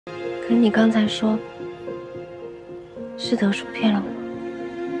可是你刚才说，是德叔骗了我。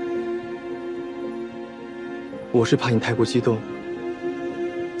我是怕你太过激动，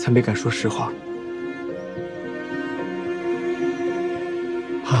才没敢说实话。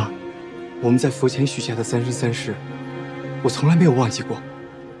啊，我们在佛前许下的三生三世，我从来没有忘记过。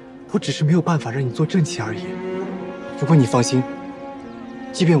我只是没有办法让你做正妻而已。不过你放心，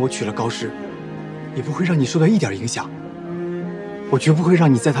即便我娶了高氏，也不会让你受到一点影响。我绝不会让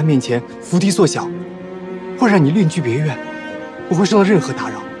你在他面前伏低作小，或让你另居别院，不会受到任何打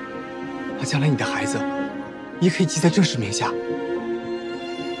扰。而将来你的孩子，也可以记在正式名下。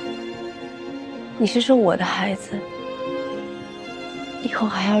你是说我的孩子以后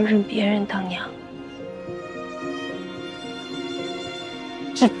还要认别人当娘？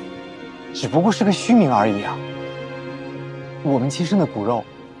这只不过是个虚名而已啊！我们亲生的骨肉，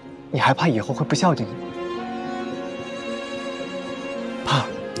你还怕以后会不孝敬你？怕？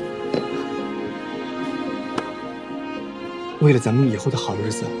为了咱们以后的好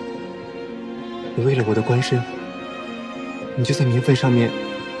日子，也为了我的官身，你就在名分上面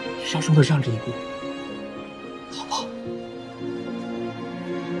稍稍的让着一步，好不好？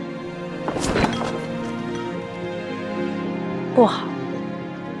不好，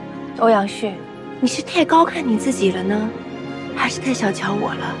欧阳旭，你是太高看你自己了呢，还是太小瞧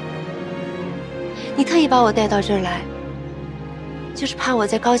我了？你特意把我带到这儿来，就是怕我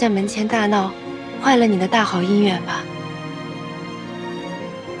在高家门前大闹，坏了你的大好姻缘吧？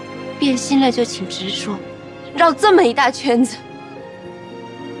变心了就请直说，绕这么一大圈子，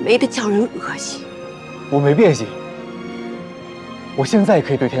美得叫人恶心。我没变心，我现在也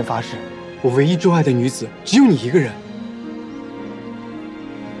可以对天发誓，我唯一钟爱的女子只有你一个人。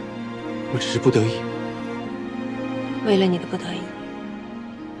我只是不得已。为了你的不得已，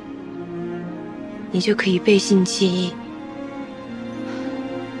你就可以背信弃义，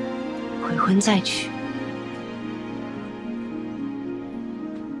悔婚再娶。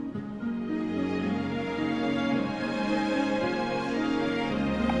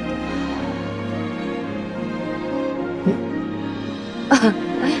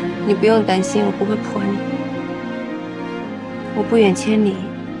你不用担心，我不会泼你。我不远千里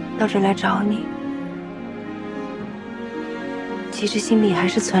到这来找你，其实心里还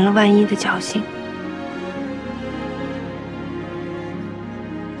是存了万一的侥幸。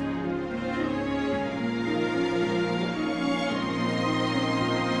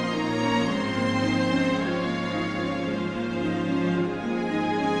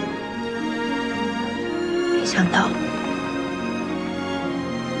没想到，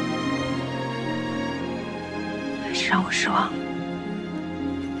还是让我失望了。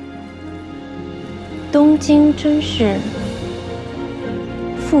东京真是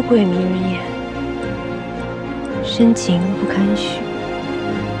富贵迷人眼，深情不堪许。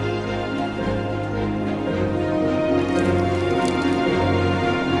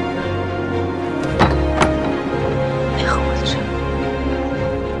配合我的这，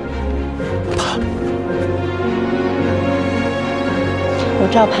我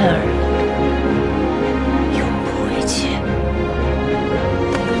赵盼儿永不为妾。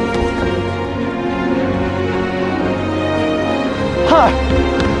盼儿，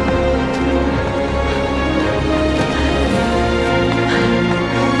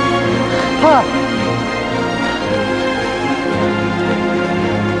盼儿，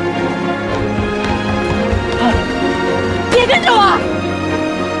盼儿，别跟着我！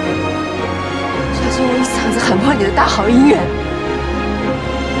小心我一嗓子喊破你的大好姻缘。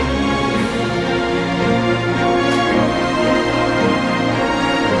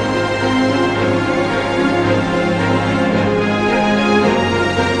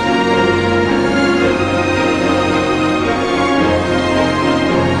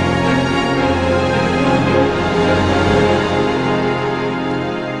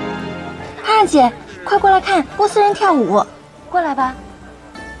二姐，快过来看波斯人跳舞，过来吧。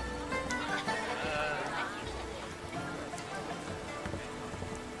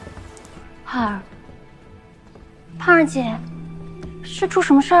盼儿，盼儿姐，是出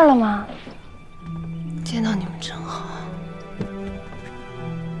什么事儿了吗？见到你们真好。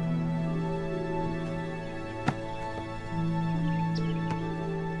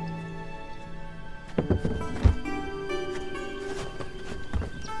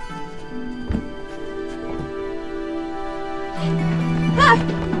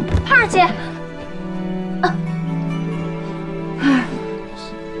盼儿姐，盼儿，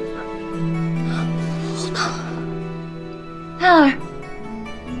好疼。盼儿，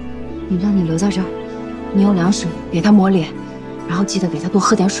你让你留在这儿，你用凉水给他抹脸，然后记得给他多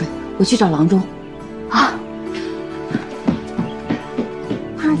喝点水。我去找郎中。啊，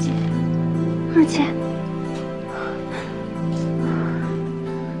盼儿姐，二姐，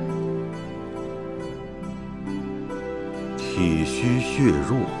体虚血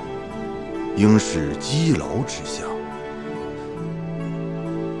弱，应是积劳之象，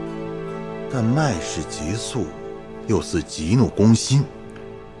但脉势急速，又似急怒攻心，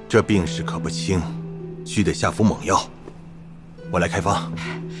这病势可不轻，须得下服猛药。我来开方。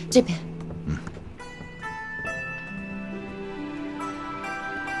这边。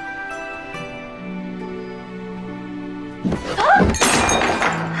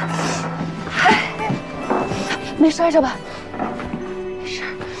没摔着吧？没事。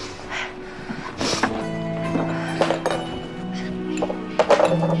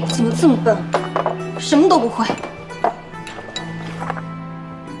怎么这么笨？什么都不会。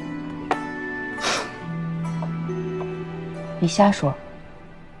你瞎说，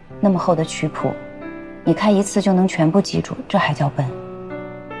那么厚的曲谱，你看一次就能全部记住，这还叫笨？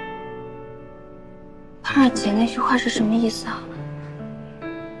盼儿姐那句话是什么意思啊？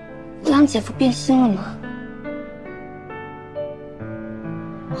欧阳姐夫变心了吗？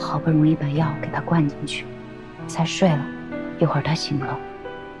我好不容易把药给他灌进去，才睡了，一会儿他醒了，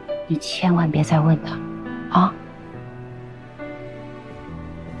你千万别再问他，啊？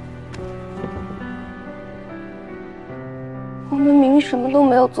我们明明什么都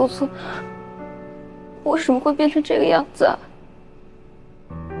没有做错，为什么会变成这个样子啊？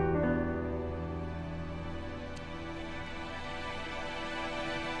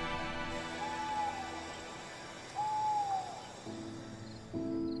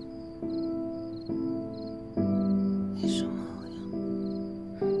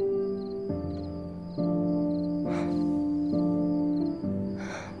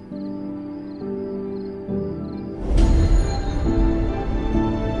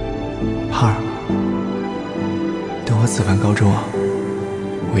盼儿，等我此番高中啊，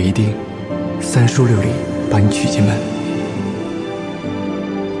我一定3书6礼把你娶进门。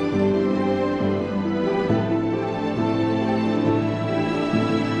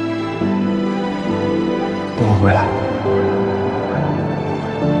等我回来。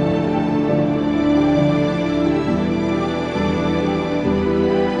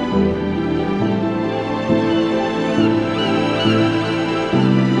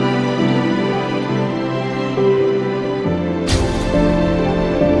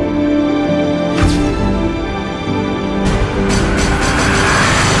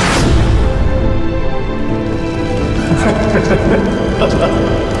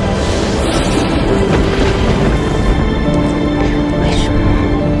为什么？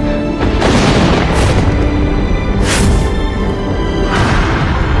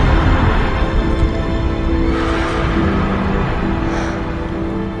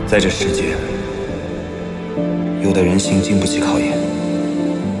在这世界，有的人心经不起考验，